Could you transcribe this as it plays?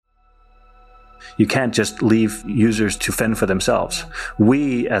You can't just leave users to fend for themselves.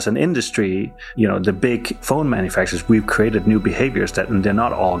 We, as an industry, the big phone manufacturers, we've created new behaviors and they're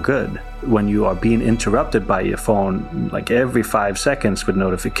not all good. When you are being interrupted by your phone, like every 5 seconds with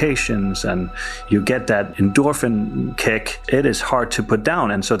notifications, and you get that endorphin kick, it is hard to put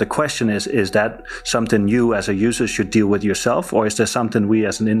down. And so the question is that something you as a user should deal with yourself, or is there something we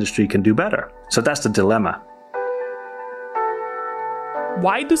as an industry can do better? So that's the dilemma.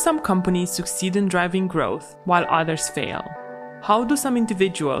 Why do some companies succeed in driving growth while others fail? How do some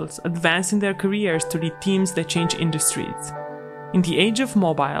individuals advance in their careers to lead teams that change industries? In the age of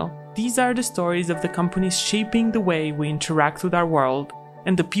mobile, these are the stories of the companies shaping the way we interact with our world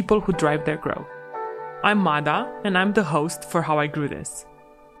and the people who drive their growth. I'm Mada, and I'm the host for How I Grew This.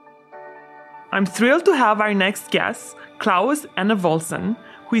 I'm thrilled to have our next guest, Claus Enevoldsen,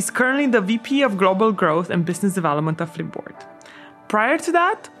 who is currently the VP of Global Growth and Business Development of Flipboard. Prior to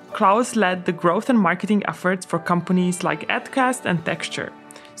that, Claus led the growth and marketing efforts for companies like Adcast and Texture.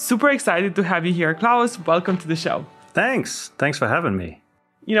 Super excited to have you here, Claus. Welcome to the show. Thanks for having me.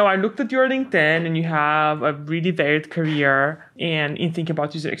 I looked at your LinkedIn and you have a really varied career and in thinking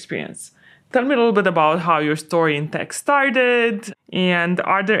about user experience. Tell me a little bit about how your story in tech started, and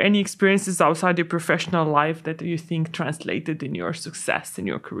are there any experiences outside your professional life that you think translated in your success in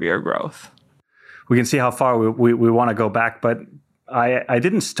your career growth? We can see how far we want to go back, but I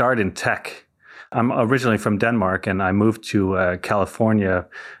didn't start in tech. I'm originally from Denmark, and I moved to California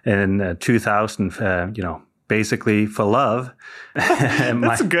in 2000, basically for love.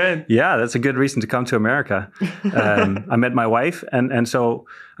 That's good. Yeah, that's a good reason to come to America. I met my wife, and so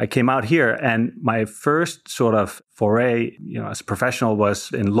I came out here. And my first sort of foray, as a professional,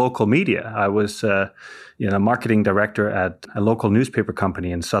 was in local media. I was, marketing director at a local newspaper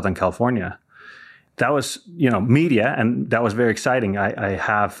company in Southern California. That was, media, and that was very exciting. I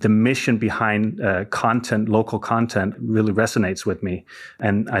have the mission behind content, local content, really resonates with me.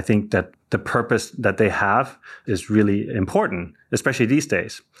 And I think that the purpose that they have is really important, especially these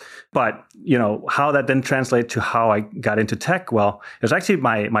days. But, how that then translates to how I got into tech, well, it was actually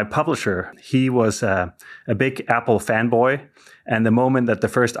my publisher. He was a big Apple fanboy. And the moment that the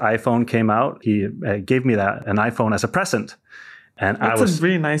first iPhone came out, he gave me an iPhone as a present. And That's a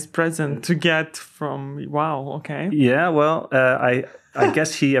really nice present to get from, wow, okay. Yeah, well, I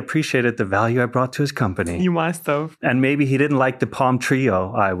guess he appreciated the value I brought to his company. You must have. And maybe he didn't like the Palm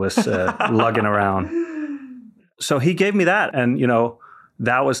Trio I was lugging around. So he gave me that. And,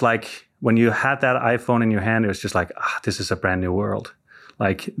 that was like, when you had that iPhone in your hand, it was just like, this is a brand new world.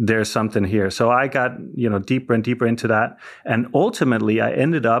 Like, there's something here. So I got, deeper and deeper into that. And ultimately, I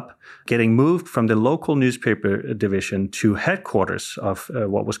ended up getting moved from the local newspaper division to headquarters of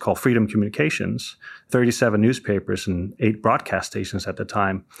what was called Freedom Communications, 37 newspapers and 8 broadcast stations at the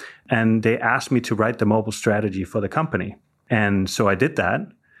time. And they asked me to write the mobile strategy for the company. And so I did that,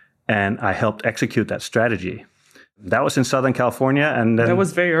 and I helped execute that strategy. That was in Southern California. And then, that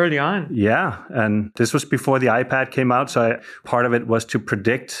was very early on. Yeah. And this was before the iPad came out. So part of it was to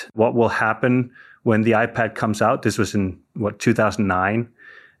predict what will happen when the iPad comes out. This was in, 2009.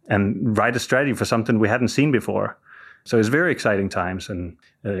 And write a strategy for something we hadn't seen before. So it was very exciting times. And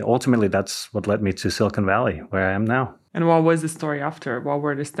ultimately, that's what led me to Silicon Valley, where I am now. And what was the story after? What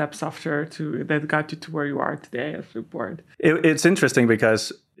were the steps after that got you to where you are today at Flipboard? It's interesting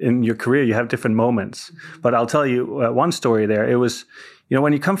because in your career, you have different moments. But I'll tell you one story there. It was,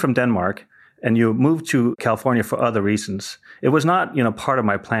 when you come from Denmark and you move to California for other reasons, it was not, part of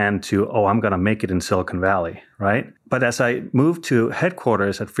my plan to, I'm going to make it in Silicon Valley, right? But as I moved to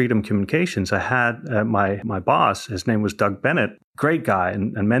headquarters at Freedom Communications, I had my boss, his name was Doug Bennett, great guy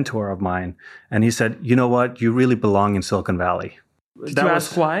and mentor of mine. And he said, you know what, you really belong in Silicon Valley. Did you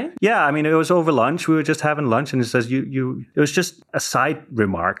ask why? Yeah, I mean, it was over lunch. We were just having lunch, and he says, it was just a side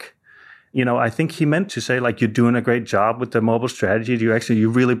remark. I think he meant to say, like, you're doing a great job with the mobile strategy. You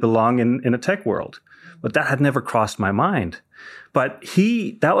really belong in a tech world. But that had never crossed my mind. But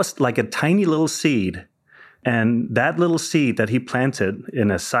that was like a tiny little seed. And that little seed that he planted in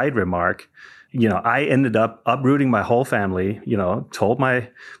a side remark, I ended up uprooting my whole family, told my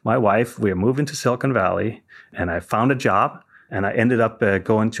wife we're moving to Silicon Valley, and I found a job. And I ended up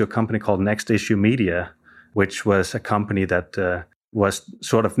going to a company called Next Issue Media, which was a company that was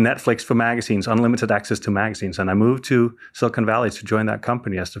sort of Netflix for magazines, unlimited access to magazines. And I moved to Silicon Valley to join that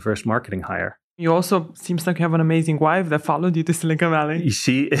company as the first marketing hire. You also seems like you have an amazing wife that followed you to Silicon Valley.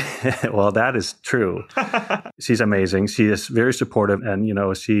 Well, that is true. She's amazing. She is very supportive,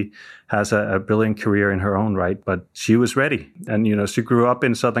 and, she has a brilliant career in her own right, but she was ready. And, she grew up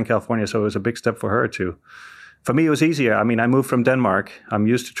in Southern California, so it was a big step for her to For me, it was easier. I mean, I moved from Denmark. I'm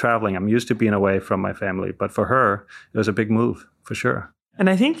used to traveling. I'm used to being away from my family. But for her, it was a big move, for sure. And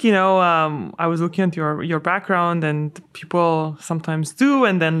I think, I was looking at your background, and people sometimes do,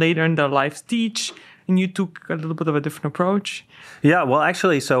 and then later in their lives teach, and you took a little bit of a different approach. Yeah, well,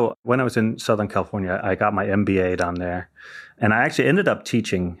 actually, so when I was in Southern California, I got my MBA down there. And I actually ended up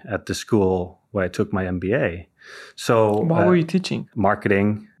teaching at the school where I took my MBA. So what were you teaching?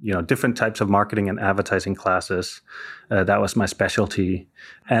 Marketing, different types of marketing and advertising classes. That was my specialty.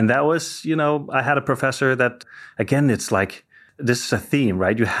 And that was, I had a professor that, again, it's like, this is a theme,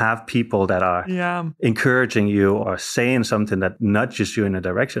 right? You have people that are encouraging you or saying something that nudges you in a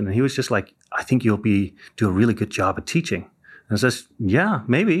direction. And he was just like, I think you'll do a really good job at teaching. And I says, yeah,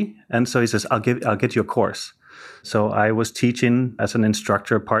 maybe. And so he says, I'll get you a course. So I was teaching as an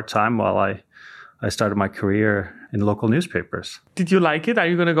instructor part-time while I started my career in local newspapers. Did you like it? Are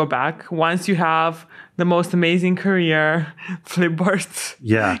you going to go back once you have the most amazing career?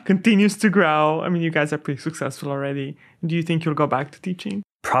 Flipboard continues to grow. I mean, you guys are pretty successful already. Do you think you'll go back to teaching?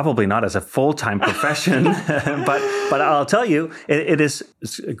 Probably not as a full-time profession, but I'll tell you, it is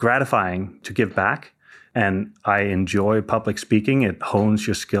gratifying to give back. And I enjoy public speaking. It hones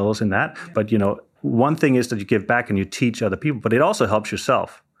your skills in that. But, one thing is that you give back and you teach other people, but it also helps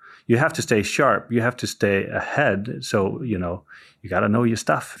yourself. You have to stay sharp. You have to stay ahead. So, you got to know your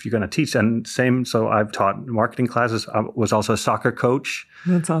stuff if you're going to teach. And same, so I've taught marketing classes. I was also a soccer coach.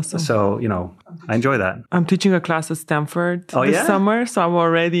 That's awesome. So, I enjoy that. I'm teaching a class at Stanford this summer. So I've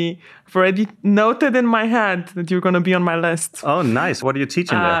already noted in my head that you're going to be on my list. Oh, nice. What are you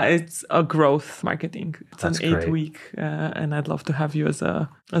teaching there? It's a growth marketing. It's an 8-week. And I'd love to have you as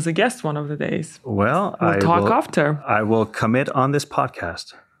a guest one of the days. Well, we'll talk after. I will commit on this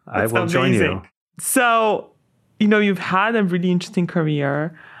podcast. I will join you. So, you've had a really interesting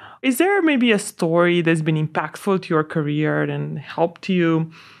career. Is there maybe a story that's been impactful to your career and helped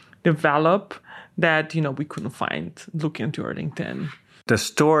you develop that, we couldn't find looking into your LinkedIn? The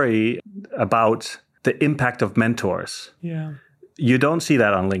story about the impact of mentors. Yeah. You don't see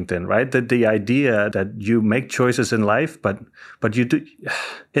that on LinkedIn, right? The idea that you make choices in life, but you do.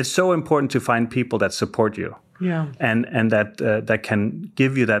 It's so important to find people that support you. Yeah. And that can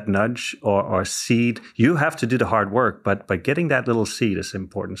give you that nudge or seed. You have to do the hard work, but getting that little seed is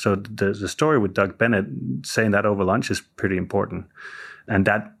important. So the story with Doug Bennett saying that over lunch is pretty important. And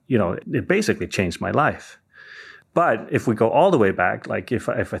that, it basically changed my life. But if we go all the way back, like if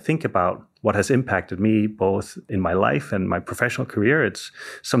I think about what has impacted me both in my life and my professional career, it's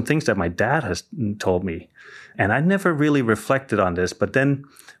some things that my dad has told me. And I never really reflected on this, but then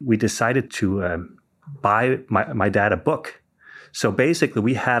we decided to buy my dad a book. So basically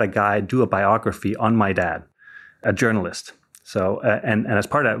we had a guy do a biography on my dad, a journalist. So, and as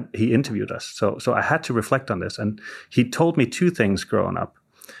part of that, he interviewed us. So I had to reflect on this. And he told me two things growing up.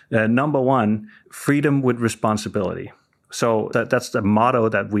 Number one, freedom with responsibility. So that's the motto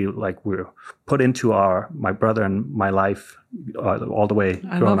that we're put into my brother and my life all the way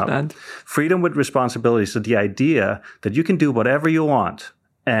growing up. That. Freedom with responsibility. So the idea that you can do whatever you want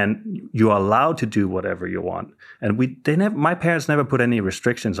and you're allowed to do whatever you want. And my parents never put any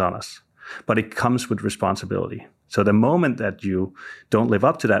restrictions on us, but it comes with responsibility. So the moment that you don't live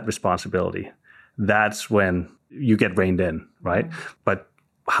up to that responsibility, that's when you get reined in, right? Mm-hmm. But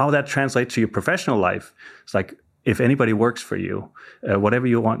how that translates to your professional life, it's like if anybody works for you, whatever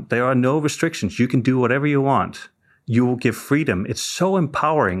you want, there are no restrictions. You can do whatever you want. You will give freedom. It's so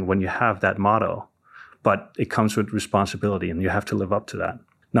empowering when you have that motto, but it comes with responsibility and you have to live up to that.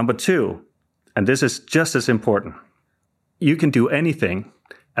 Number two, and this is just as important, you can do anything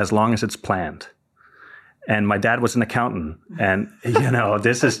as long as it's planned. And my dad was an accountant, and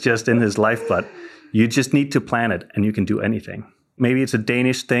this is just in his lifeblood. You just need to plan it and you can do anything. Maybe it's a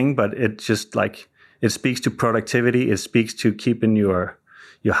Danish thing, but it just it speaks to productivity. It speaks to keeping your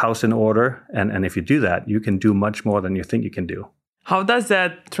house in order. And if you do that, you can do much more than you think you can do. How does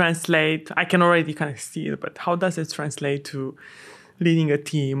that translate? I can already kind of see it, but how does it translate to leading a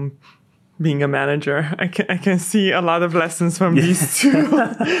team, being a manager? I can see a lot of lessons from these two.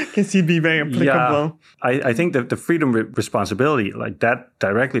 I can see it be very applicable. Yeah. I think that the freedom responsibility, that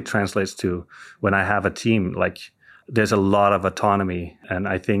directly translates to when I have a team, there's a lot of autonomy. And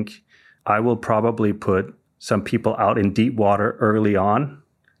I think I will probably put some people out in deep water early on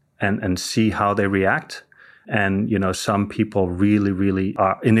and see how they react. And, some people really, really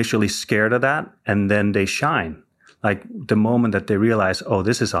are initially scared of that. And then they shine. Like the moment that they realize, oh,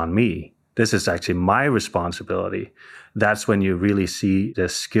 this is on me. This is actually my responsibility. That's when you really see their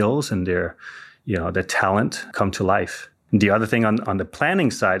skills and their talent come to life. And the other thing on the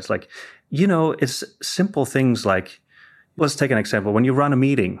planning side is It's simple things like, let's take an example. When you run a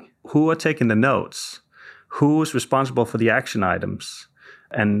meeting, who are taking the notes? Who is responsible for the action items?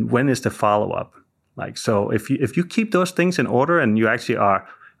 And when is the follow-up? So if you keep those things in order and you actually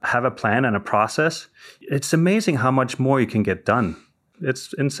have a plan and a process, it's amazing how much more you can get done.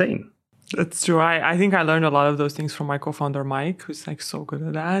 It's insane. That's true. I think I learned a lot of those things from my co-founder, Mike, who's so good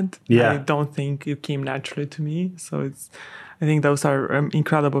at that. Yeah. I don't think it came naturally to me. So I think those are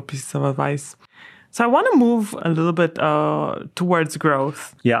incredible pieces of advice. So I want to move a little bit towards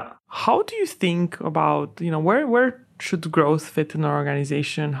growth. Yeah. How do you think about, where should growth fit in an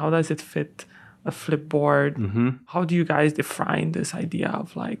organization? How does it fit a Flipboard? Mm-hmm. How do you guys define this idea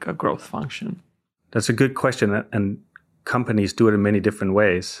of a growth function? That's a good question. And companies do it in many different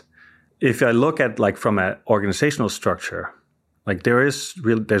ways. If I look at from an organizational structure,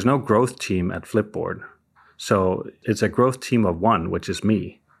 there's no growth team at Flipboard. So it's a growth team of one, which is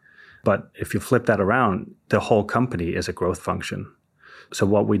me. But if you flip that around, the whole company is a growth function. So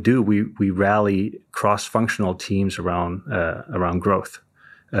what we do, we rally cross-functional teams around growth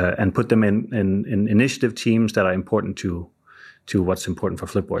and put them in initiative teams that are important to what's important for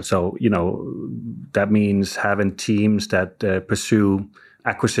Flipboard. So, that means having teams that pursue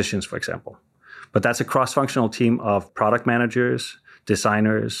acquisitions, for example. But that's a cross-functional team of product managers,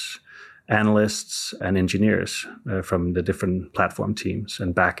 designers, analysts, and engineers from the different platform teams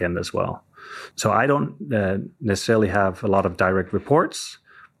and backend as well. So I don't necessarily have a lot of direct reports,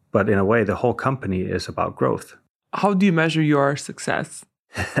 but in a way, the whole company is about growth. How do you measure your success?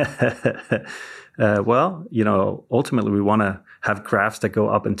 Well, ultimately, we want to have graphs that go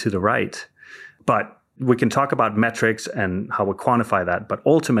up and to the right. But we can talk about metrics and how we quantify that. But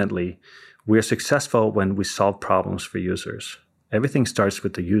ultimately, we're successful when we solve problems for users. Everything starts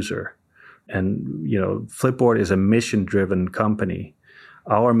with the user. And, Flipboard is a mission-driven company.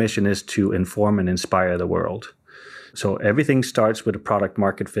 Our mission is to inform and inspire the world. So everything starts with a product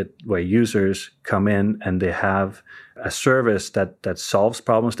market fit where users come in and they have a service that solves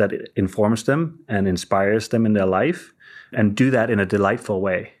problems, that informs them and inspires them in their life, and do that in a delightful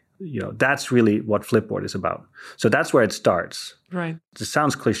way. That's really what Flipboard is about. So that's where it starts. Right. It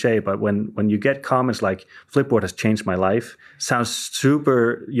sounds cliche, but when you get comments like Flipboard has changed my life, sounds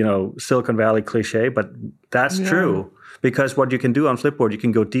super, Silicon Valley cliche, but that's true. Because what you can do on Flipboard, you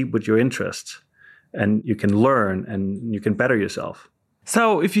can go deep with your interests and you can learn and you can better yourself.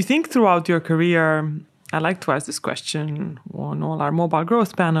 So if you think throughout your career, I like to ask this question on all our mobile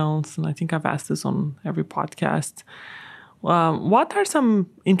growth panels, and I think I've asked this on every podcast. What are some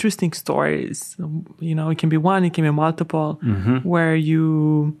interesting stories? It can be one, it can be multiple, where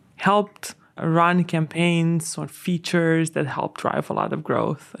you helped run campaigns or features that help drive a lot of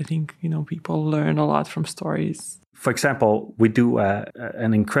growth. I think, people learn a lot from stories. For example, we do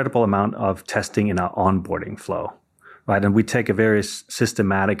an incredible amount of testing in our onboarding flow, right? And we take a very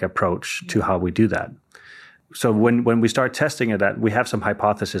systematic approach to how we do that. So when we start testing that, we have some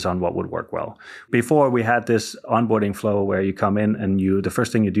hypothesis on what would work well. Before, we had this onboarding flow where you come in and the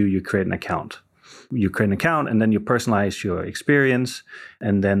first thing you do, you create an account. You create an account and then you personalize your experience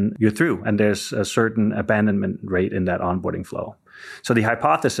and then you're through. And there's a certain abandonment rate in that onboarding flow. So the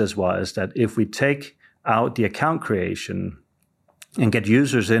hypothesis was that if we take out the account creation and get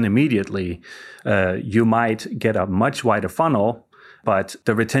users in immediately, you might get a much wider funnel, but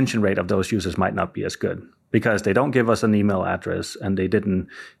the retention rate of those users might not be as good because they don't give us an email address and they didn't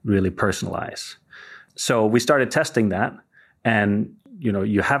really personalize. So we started testing that, and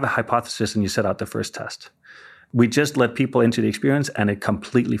you have a hypothesis and you set out the first test. We just let people into the experience and it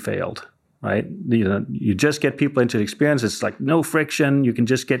completely failed. Right? You just get people into the experience. It's no friction. You can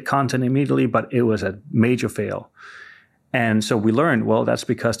just get content immediately, but it was a major fail. And so we learned, well, that's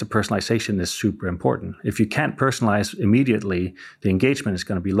because the personalization is super important. If you can't personalize immediately, the engagement is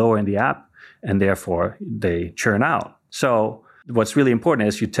going to be lower in the app, and therefore they churn out. So what's really important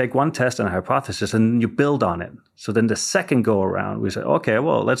is you take one test and a hypothesis and you build on it. So then the second go around, we say, okay,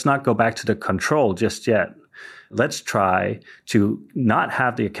 well, let's not go back to the control just yet. Let's try to not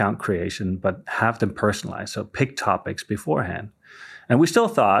have the account creation, but have them personalized. So pick topics beforehand. And we still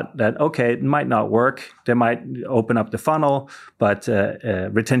thought that, okay, it might not work. They might open up the funnel, but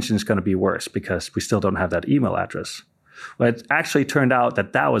retention is going to be worse because we still don't have that email address. Well, it actually turned out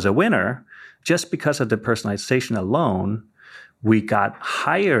that was a winner. Just because of the personalization alone, we got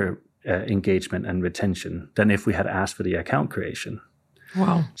higher engagement and retention than if we had asked for the account creation.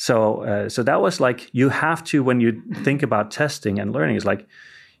 Wow. So that was you have to, when you think about testing and learning,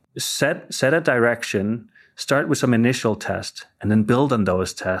 is set a direction, start with some initial tests, and then build on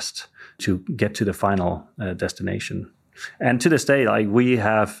those tests to get to the final destination. And to this day, like we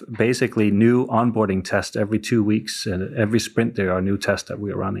have basically new onboarding tests every 2 weeks, and every sprint there are new tests that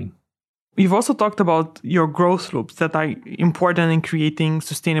we are running. You've also talked about your growth loops that are important in creating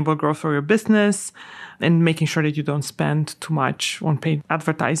sustainable growth for your business and making sure that you don't spend too much on paid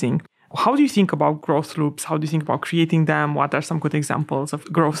advertising. How do you think about growth loops? How do you think about creating them? What are some good examples of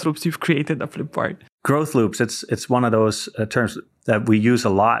growth loops you've created at Flipboard? Growth loops, it's one of those terms that we use a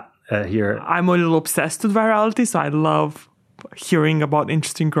lot here. I'm a little obsessed with virality, so I love hearing about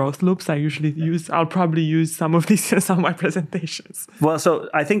interesting growth loops. I'll probably use some of these in some of my presentations. Well, so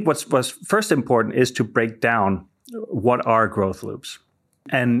I think what's first important is to break down what are growth loops.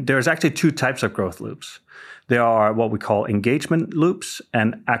 And there's actually two types of growth loops. There are what we call engagement loops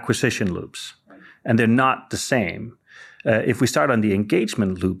and acquisition loops. And they're not the same. If we start on the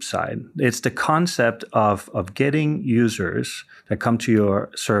engagement loop side, it's the concept of getting users that come to your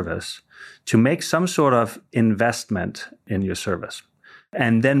service to make some sort of investment in your service.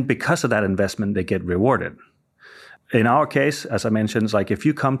 And then because of that investment, they get rewarded. In our case, as I mentioned, it's like if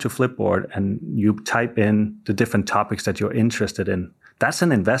you come to Flipboard and you type in the different topics that you're interested in, that's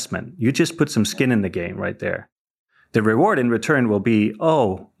an investment. You just put some skin in the game right there. The reward in return will be,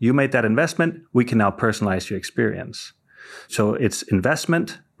 oh, you made that investment, we can now personalize your experience. So it's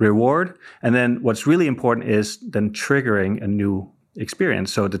investment, reward, and then what's really important is then triggering a new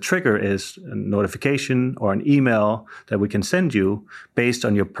experience. So the trigger is a notification or an email that we can send you based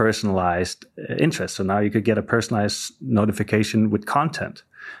on your personalized interest. So now you could get a personalized notification with content.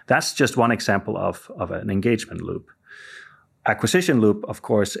 That's just one example of an engagement loop. Acquisition loop, of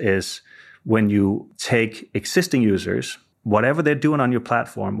course, is when you take existing users, whatever they're doing on your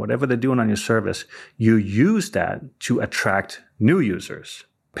platform, whatever they're doing on your service, you use that to attract new users.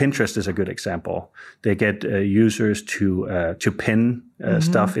 Pinterest is a good example. They get users to pin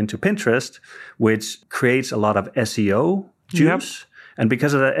stuff into Pinterest, which creates a lot of SEO juice. Yep. And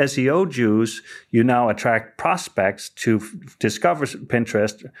because of that SEO juice, you now attract prospects to discover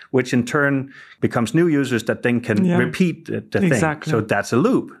Pinterest, which in turn becomes new users that then can repeat the thing. So that's a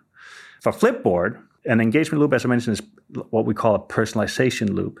loop. For Flipboard, an engagement loop, as I mentioned, is what we call a personalization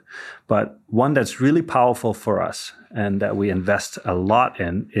loop. But one that's really powerful for us and that we invest a lot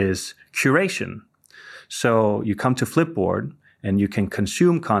in is curation. So you come to Flipboard and you can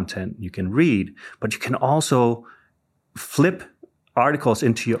consume content, you can read, but you can also flip articles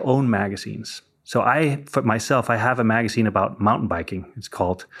into your own magazines. So for myself, I have a magazine about mountain biking. It's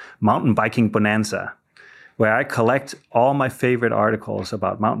called Mountain Biking Bonanza, where I collect all my favorite articles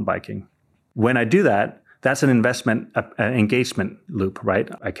about mountain biking. When I do that, that's an investment, an engagement loop, right?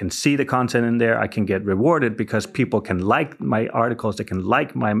 I can see the content in there. I can get rewarded because people can like my articles, they can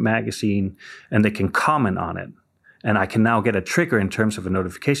like my magazine, and they can comment on it. And I can now get a trigger in terms of a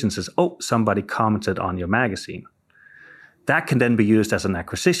notification that says, oh, somebody commented on your magazine. That can then be used as an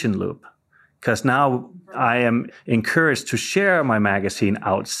acquisition loop because now I am encouraged to share my magazine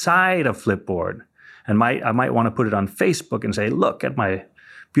outside of Flipboard. And I might want to put it on Facebook and say, look at my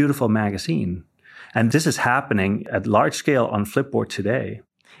beautiful magazine. And this is happening at large scale on Flipboard today.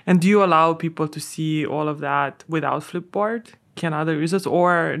 And do you allow people to see all of that without Flipboard? Can other users,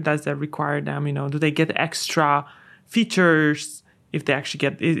 or does that require them, do they get extra features if they actually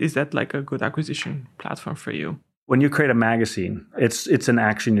is that like a good acquisition platform for you? When you create a magazine, it's an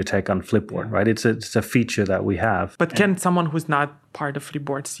action you take on Flipboard, right? It's a feature that we have. But can someone who's not part of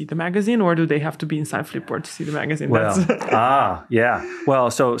Flipboard see the magazine, or do they have to be inside Flipboard to see the magazine? Well, yeah.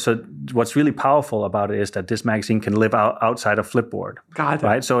 Well, so what's really powerful about it is that this magazine can live outside of Flipboard. Got it.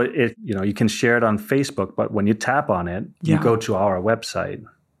 Right? So you can share it on Facebook, but when you tap on it, you go to our website.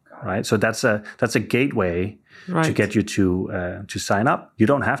 Right, so that's a gateway to get you to sign up. You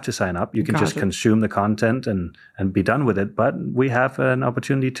don't have to sign up. You can just consume the content and be done with it. But we have an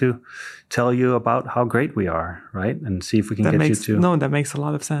opportunity to tell you about how great we are, right? And see if we can get you to. No, that makes a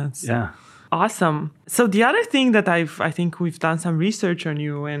lot of sense. Yeah. Awesome. So the other thing that I think we've done some research on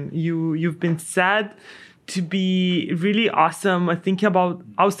you, and you've been said to be really awesome at thinking about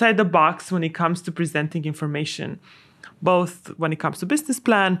outside the box when it comes to presenting information, both when it comes to business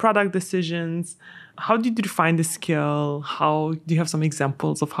plan, product decisions. How did you define this skill? How do you have some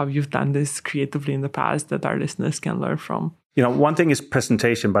examples of how you've done this creatively in the past that our listeners can learn from? One thing is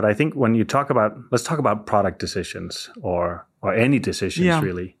presentation, but I think when you let's talk about product decisions or any decisions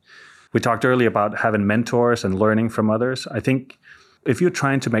really. We talked earlier about having mentors and learning from others. I think if you're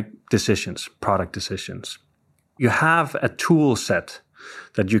trying to make decisions, product decisions, you have a tool set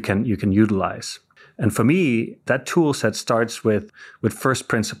that you can utilize. And for me, that tool set starts with first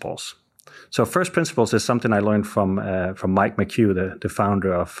principles. So first principles is something I learned from Mike McHugh, the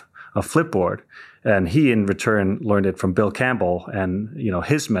founder of of Flipboard. And he, in return, learned it from Bill Campbell and,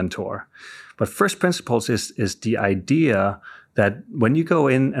 his mentor. But first principles is the idea that when you go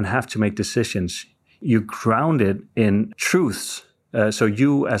in and have to make decisions, you ground it in truths. So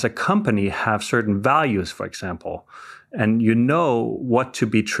you, as a company, have certain values, for example, and you know what to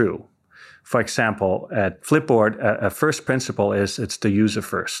be true. For example, at Flipboard, a first principle is it's the user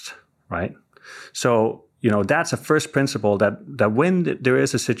first, right? So, that's a first principle that when there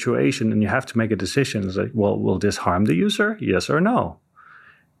is a situation and you have to make a decision, it's like, well, will this harm the user? Yes or no?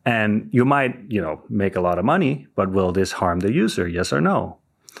 And you might, make a lot of money, but will this harm the user? Yes or no?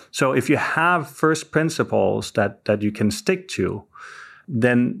 So if you have first principles that you can stick to,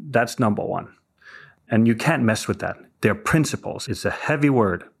 then that's number one. And you can't mess with that. They're principles. It's a heavy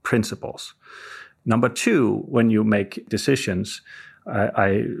word, principles. Number two, when you make decisions,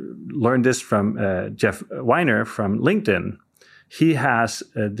 I learned this from Jeff Weiner from LinkedIn. He has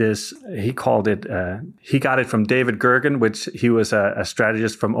he called it, he got it from David Gergen, which he was a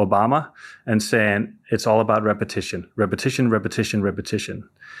strategist from Obama, and saying it's all about repetition. Repetition, repetition, repetition.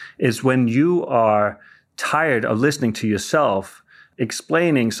 It's when you are tired of listening to yourself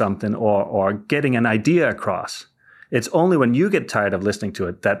explaining something or getting an idea across. It's only when you get tired of listening to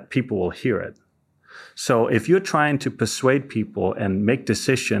it that people will hear it. So if you're trying to persuade people and make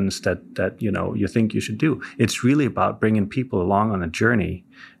decisions that you think you should do, it's really about bringing people along on a journey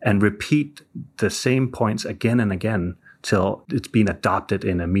and repeat the same points again and again till it's been adopted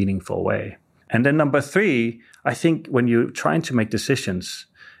in a meaningful way. And then number three, I think when you're trying to make decisions,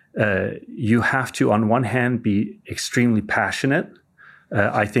 you have to, on one hand, be extremely passionate.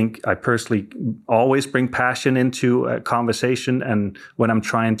 I think I personally always bring passion into a conversation and when I'm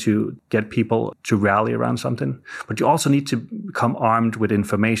trying to get people to rally around something. But you also need to come armed with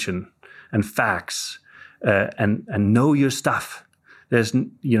information and facts and know your stuff. There's,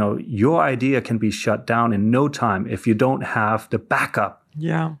 your idea can be shut down in no time if you don't have the backup.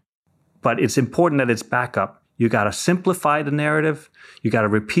 Yeah. But it's important that it's backup. You got to simplify the narrative. You got to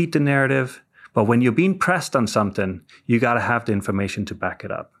repeat the narrative. But when you're being pressed on something, you got to have the information to back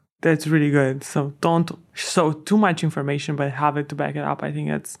it up. That's really good. So don't show too much information, but have it to back it up. I think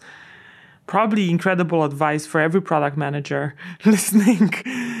that's probably incredible advice for every product manager listening.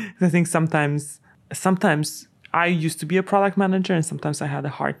 I think sometimes I used to be a product manager and sometimes I had a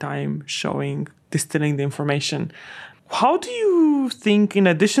hard time distilling the information. How do you think, in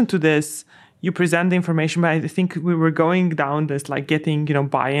addition to this, you present the information, but I think we were going down this, like getting,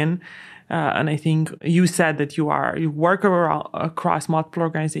 buy-in. And I think you said that you work across multiple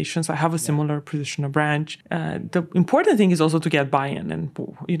organizations. I have a similar position, a branch. The important thing is also to get buy-in. And,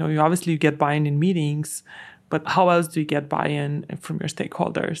 you obviously get buy-in in meetings, but how else do you get buy-in from your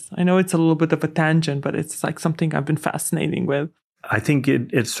stakeholders? I know it's a little bit of a tangent, but it's like something I've been fascinating with. I think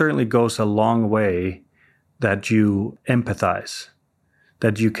it certainly goes a long way that you empathize,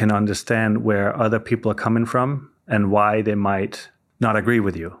 that you can understand where other people are coming from and why they might not agree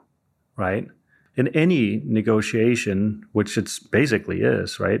with you. Right? In any negotiation, which it basically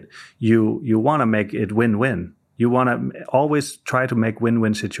is, right? You want to make it win-win. You want to always try to make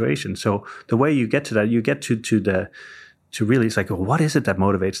win-win situations. So the way you get to that, you get to really, it's like, well, what is it that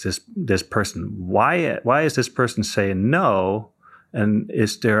motivates this person? Why is this person saying no? And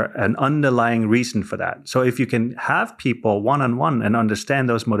is there an underlying reason for that? So if you can have people one-on-one and understand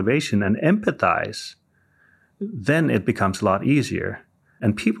those motivations and empathize, then it becomes a lot easier.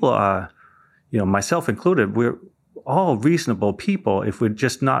 And people are, myself included, we're all reasonable people if we're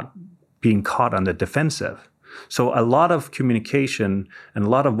just not being caught on the defensive. So a lot of communication and a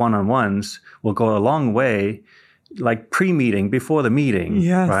lot of one-on-ones will go a long way, like pre-meeting, before the meeting,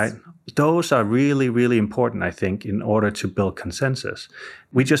 yes. Right? Those are really, really important, I think, in order to build consensus.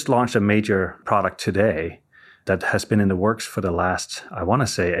 We just launched a major product today that has been in the works for the last, I want to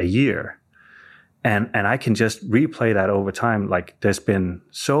say, a year. And I can just replay that over time. Like there's been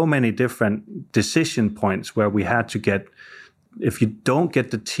so many different decision points where we had to if you don't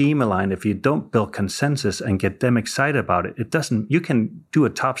get the team aligned, if you don't build consensus and get them excited about it, you can do a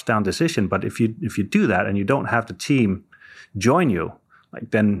tops-down decision, but if you do that and you don't have the team join you,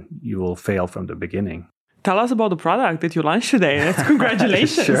 like then you will fail from the beginning. Tell us about the product that you launched today. That's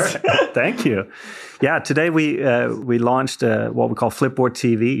congratulations. Sure. Thank you. Yeah, today we launched what we call Flipboard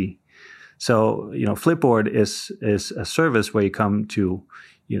TV. So, Flipboard is a service where you come to,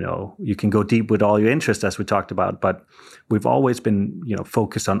 you can go deep with all your interests, as we talked about, but we've always been,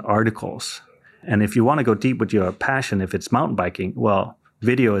 focused on articles. And if you want to go deep with your passion, if it's mountain biking, well,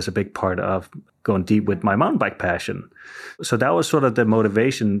 video is a big part of going deep with my mountain bike passion. So that was sort of the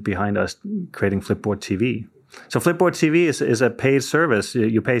motivation behind us creating Flipboard TV. So Flipboard TV is a paid service.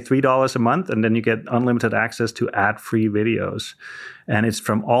 You pay $3 a month, and then you get unlimited access to ad-free videos. And it's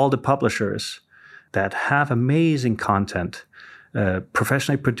from all the publishers that have amazing content,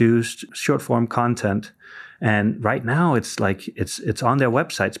 professionally produced short-form content. And right now, it's like it's on their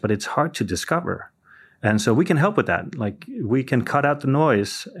websites, but it's hard to discover. And so we can help with that. Like, we can cut out the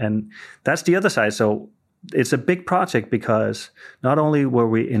noise, and that's the other side. So it's a big project because not only were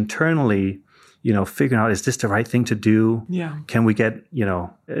we internally, figuring out, is this the right thing to do? Yeah. Can we get,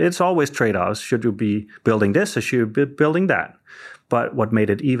 it's always trade-offs. Should we be building this or should we be building that? But what made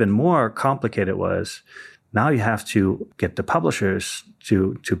it even more complicated was now you have to get the publishers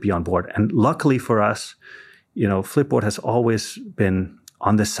to be on board. And luckily for us, Flipboard has always been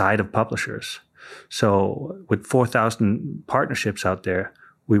on the side of publishers. So with 4,000 partnerships out there,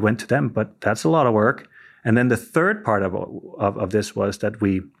 we went to them, but that's a lot of work. And then the third part of this was that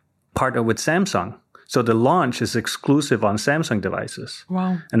we partnered with Samsung. So the launch is exclusive on Samsung devices.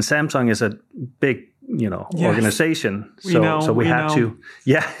 Wow. And Samsung is a big, Yes. organization. So we had to,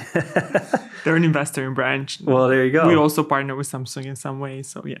 yeah. They're an investor in Branch. Well, there you go. We also partner with Samsung in some way,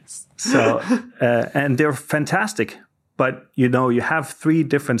 so yes. So, and they're fantastic. But, you have three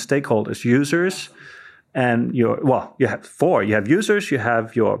different stakeholders: users, and you have four. You have users, you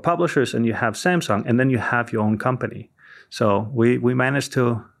have your publishers, and you have Samsung, and then you have your own company. So we managed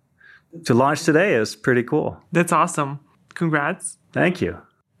to launch today. It's pretty cool. That's awesome. Congrats. Thank you.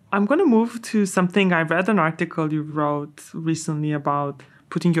 I'm going to move to something. I read an article you wrote recently about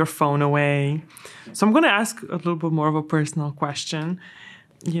putting your phone away. So I'm going to ask a little bit more of a personal question.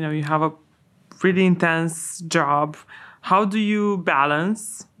 You have a pretty intense job. How do you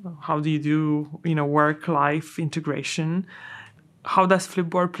balance? How do you do, work-life integration? How does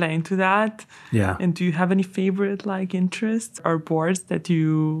Flipboard play into that? Yeah. And do you have any favorite interests or boards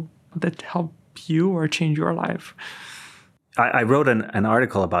that help you or change your life? I wrote an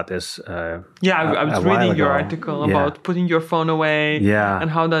article about this. I was reading your article about putting your phone away. Yeah. And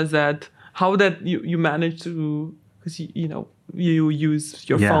how that you manage to, because you use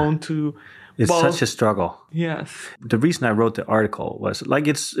your phone to. It's such a struggle. Yes. The reason I wrote the article was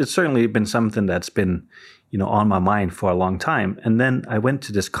it's certainly been something that's been, on my mind for a long time. And then I went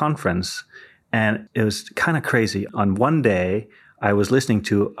to this conference, and it was kind of crazy. On one day, I was listening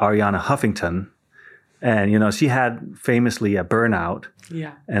to Ariana Huffington, and she had famously a burnout.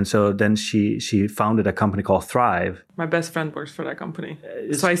 Yeah. And so then she founded a company called Thrive. My best friend works for that company.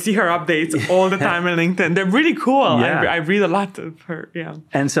 So I see her updates all the time on LinkedIn. They're really cool. Yeah. I read a lot of her. Yeah.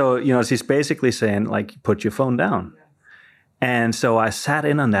 And so, she's basically saying, put your phone down. And so I sat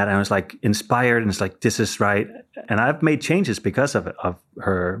in on that, and I was inspired, and it's this is right. And I've made changes because of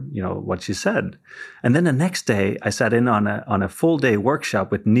her, what she said. And then the next day I sat in on a full day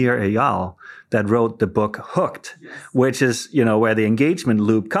workshop with Nir Eyal that wrote the book Hooked, which is, where the engagement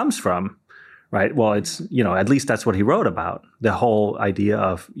loop comes from, right? Well, it's, at least that's what he wrote about, the whole idea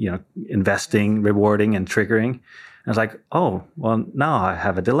of, investing, rewarding, and triggering. And I was like, oh, well, now I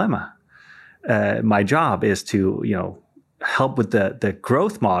have a dilemma. My job is to, help with the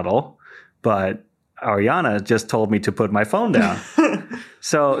growth model, but Ariana just told me to put my phone down.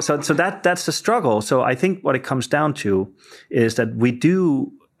 So that's the struggle. So I think what it comes down to is that we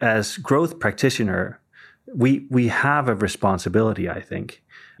do, as growth practitioner, we have a responsibility, I think.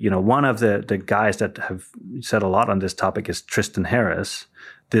 One of the guys that have said a lot on this topic is Tristan Harris.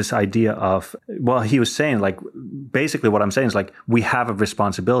 This idea of, he was saying, basically what I'm saying is, we have a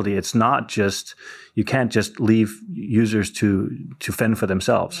responsibility. It's not just, you can't just leave users to fend for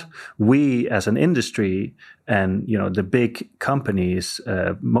themselves. Yeah. We, as an industry, and, the big companies,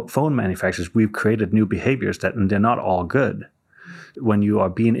 phone manufacturers, we've created new behaviors and they're not all good. When you are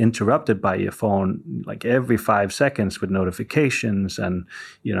being interrupted by your phone, every 5 seconds with notifications, and,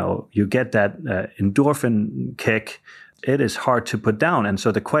 you get that endorphin kick, it is hard to put down. And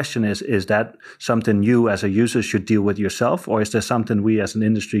so the question is that something you as a user should deal with yourself, or is there something we as an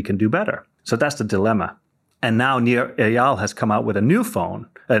industry can do better? So that's the dilemma. And now Nir Eyal has come out with a new phone.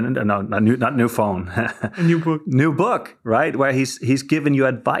 No, not new phone. A new book. New book, right? Where he's given you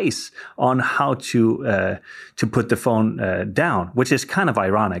advice on how to put the phone down, which is kind of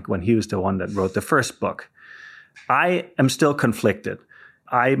ironic when he was the one that wrote the first book. I am still conflicted.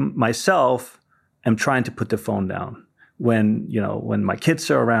 I myself am trying to put the phone down. When my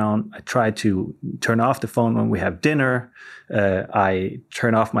kids are around, I try to turn off the phone when we have dinner. I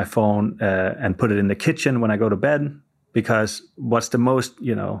turn off my phone and put it in the kitchen when I go to bed, because what's the most,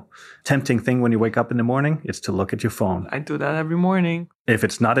 tempting thing when you wake up in the morning? It's to look at your phone. I do that every morning. If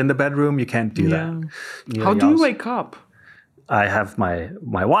it's not in the bedroom, you can't do that. How do you wake up? I have my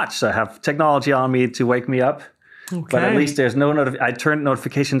watch. So I have technology on me to wake me up. Okay. But at least there's no I turned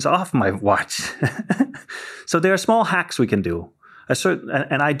notifications off my watch. So there are small hacks we can do.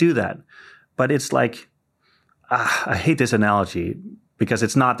 And I do that. But it's like, I hate this analogy because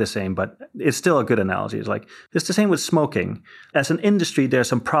it's not the same, but it's still a good analogy. It's the same with smoking. As an industry, there are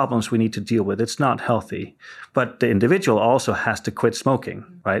some problems we need to deal with. It's not healthy. But the individual also has to quit smoking,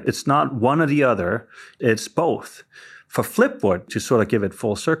 right? It's not one or the other. It's both. For Flipboard, to sort of give it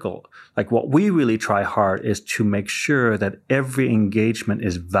full circle, like what we really try hard is to make sure that every engagement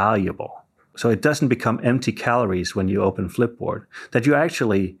is valuable. So it doesn't become empty calories when you open Flipboard, that you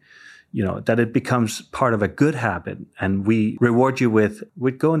actually, that it becomes part of a good habit, and we reward you with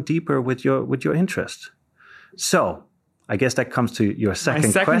going deeper with your interest. So I guess that comes to your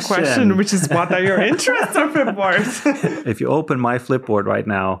second question, which is what are your interests on Flipboard? If you open my Flipboard right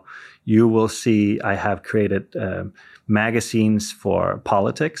now, you will see I have created magazines for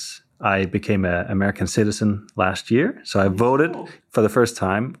politics. I became an American citizen last year, so I voted for the first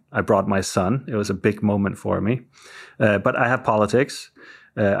time. I brought my son. It was a big moment for me. But I have politics.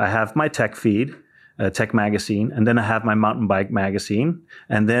 I have my tech feed, tech magazine, and then I have my mountain bike magazine,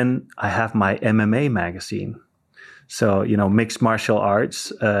 and then I have my MMA magazine. So, mixed martial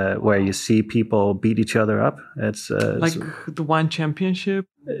arts, where you see people beat each other up. It's like the One Championship?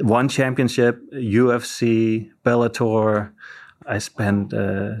 One Championship, UFC, Bellator. I spend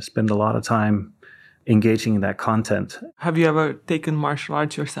a lot of time engaging in that content. Have you ever taken martial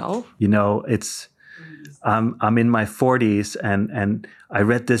arts yourself? I'm in my 40s, and I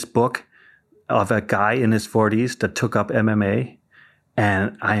read this book of a guy in his 40s that took up MMA,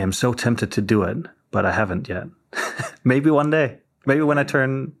 and I am so tempted to do it, but I haven't yet. Maybe one day. Maybe when I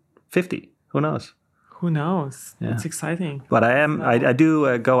turn 50. Who knows? Who knows? Yeah. It's exciting. But I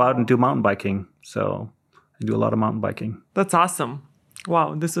do go out and do mountain biking. So I do a lot of mountain biking. That's awesome.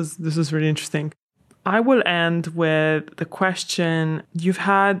 Wow, this is really interesting. I will end with the question, you've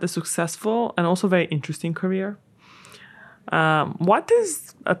had a successful and also very interesting career. What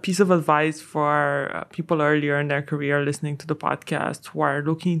is a piece of advice for people earlier in their career listening to the podcast who are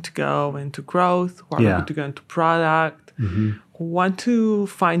looking to go into growth, who are looking to go into product, who want to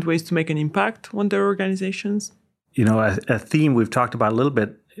find ways to make an impact on their organizations? A theme we've talked about a little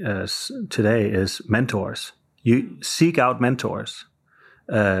bit today is mentors. You seek out mentors.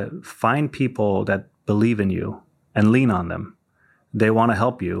 Find people that believe in you and lean on them. They want to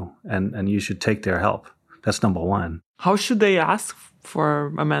help you, and you should take their help. That's number one. How should they ask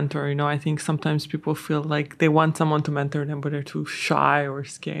for a mentor? I think sometimes people feel like they want someone to mentor them, but they're too shy or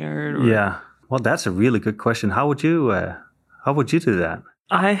scared. Yeah. Well, that's a really good question. How would you do that?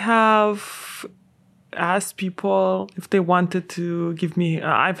 I have asked people if they wanted to give me.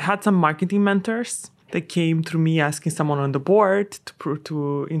 I've had some marketing mentors that came through me asking someone on the board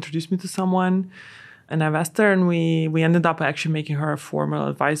to introduce me to someone. And I've asked her, and we ended up actually making her a formal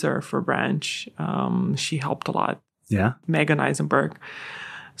advisor for branch. She helped a lot. Yeah. Megan Eisenberg.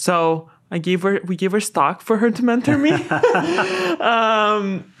 So we gave her stock for her to mentor me.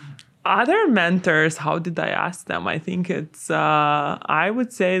 Other mentors, how did I ask them? I think it's, I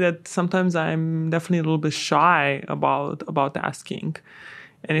would say that sometimes I'm definitely a little bit shy about asking.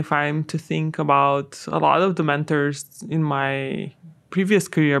 And if I'm to think about a lot of the mentors in my previous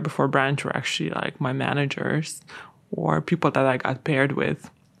career before Branch were actually like my managers or people that I got paired with.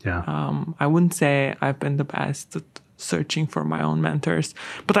 Yeah. I wouldn't say I've been the best at searching for my own mentors,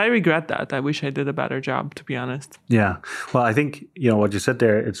 but I regret that. I wish I did a better job, to be honest. Yeah. Well, I think, what you said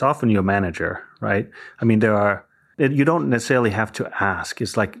there, it's often your manager, right? I mean, you don't necessarily have to ask.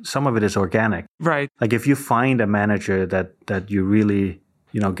 It's like some of it is organic. Right. Like if you find a manager that you really,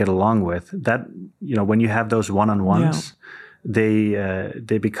 get along with, that, when you have those one-on-ones,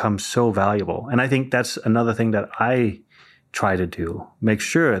 they become so valuable. And I think that's another thing that I try to do. Make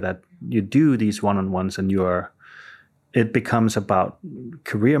sure that you do these one-on-ones and it becomes about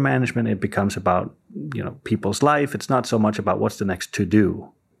career management. It becomes about, people's life. It's not so much about what's the next to-do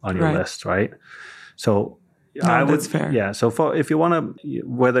on your list, right? So that's fair. Yeah. So if you want to,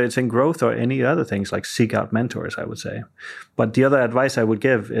 whether it's in growth or any other things, like seek out mentors, I would say. But the other advice I would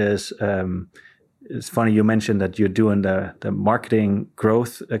give is, it's funny you mentioned that you're doing the marketing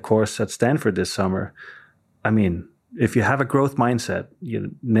growth course at Stanford this summer. I mean, if you have a growth mindset,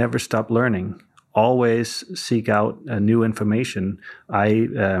 you never stop learning. Always seek out new information. I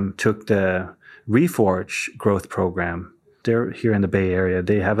took the Reforge growth program. They're here in the Bay Area.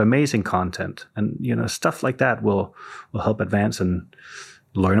 They have amazing content, and stuff like that will help advance and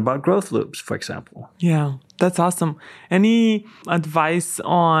learn about growth loops, for example. Yeah, that's awesome. Any advice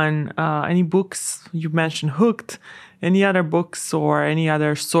on any books? You mentioned Hooked. Any other books or any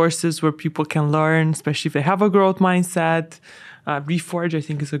other sources where people can learn, especially if they have a growth mindset? Reforge, I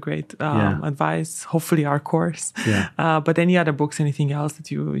think, is a great advice. Hopefully our course. Yeah. But any other books, anything else that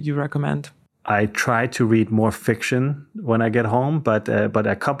you recommend? I try to read more fiction when I get home, but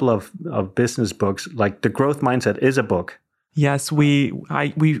a couple of business books, like The Growth Mindset is a book. Yes, we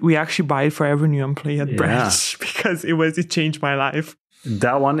actually buy it for every new employee at Branch because it changed my life.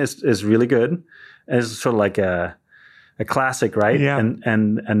 That one is really good. It's sort of like a classic, right? Yeah.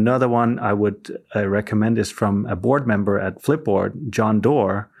 And another one I would recommend is from a board member at Flipboard, John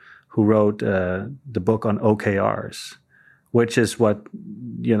Doerr, who wrote the book on OKRs, which is what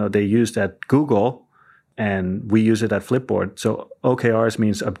they used at Google, and we use it at Flipboard. So OKRs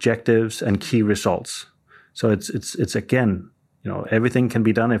means objectives and key results. So it's again, everything can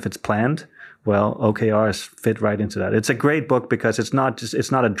be done if it's planned. Well, OKRs fit right into that. It's a great book because it's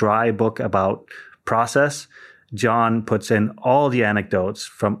not a dry book about process. John puts in all the anecdotes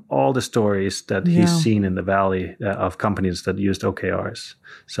from all the stories that he's seen in the Valley of companies that used OKRs.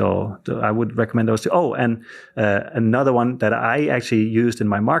 So I would recommend those two. Oh, and another one that I actually used in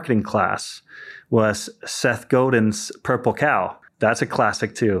my marketing class was Seth Godin's Purple Cow. That's a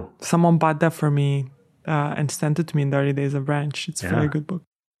classic too. Someone bought that for me and sent it to me in the early days of Branch. It's a very good book.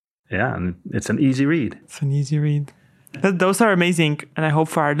 Yeah, and it's an easy read. It's an easy read. Those are amazing. And I hope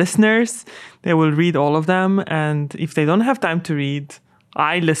for our listeners, they will read all of them. And if they don't have time to read,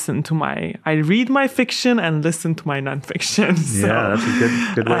 I read my fiction and listen to my nonfiction. So, that's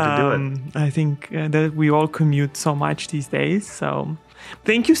a good way to do it. I think that we all commute so much these days. So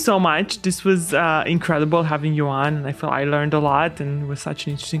thank you so much. This was incredible having you on. And I feel I learned a lot, and it was such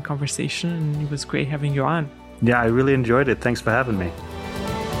an interesting conversation. And it was great having you on. Yeah, I really enjoyed it. Thanks for having me.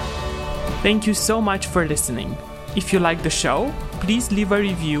 Thank you so much for listening. If you like the show, please leave a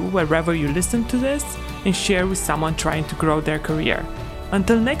review wherever you listen to this and share with someone trying to grow their career.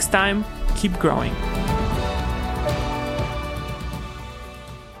 Until next time, keep growing.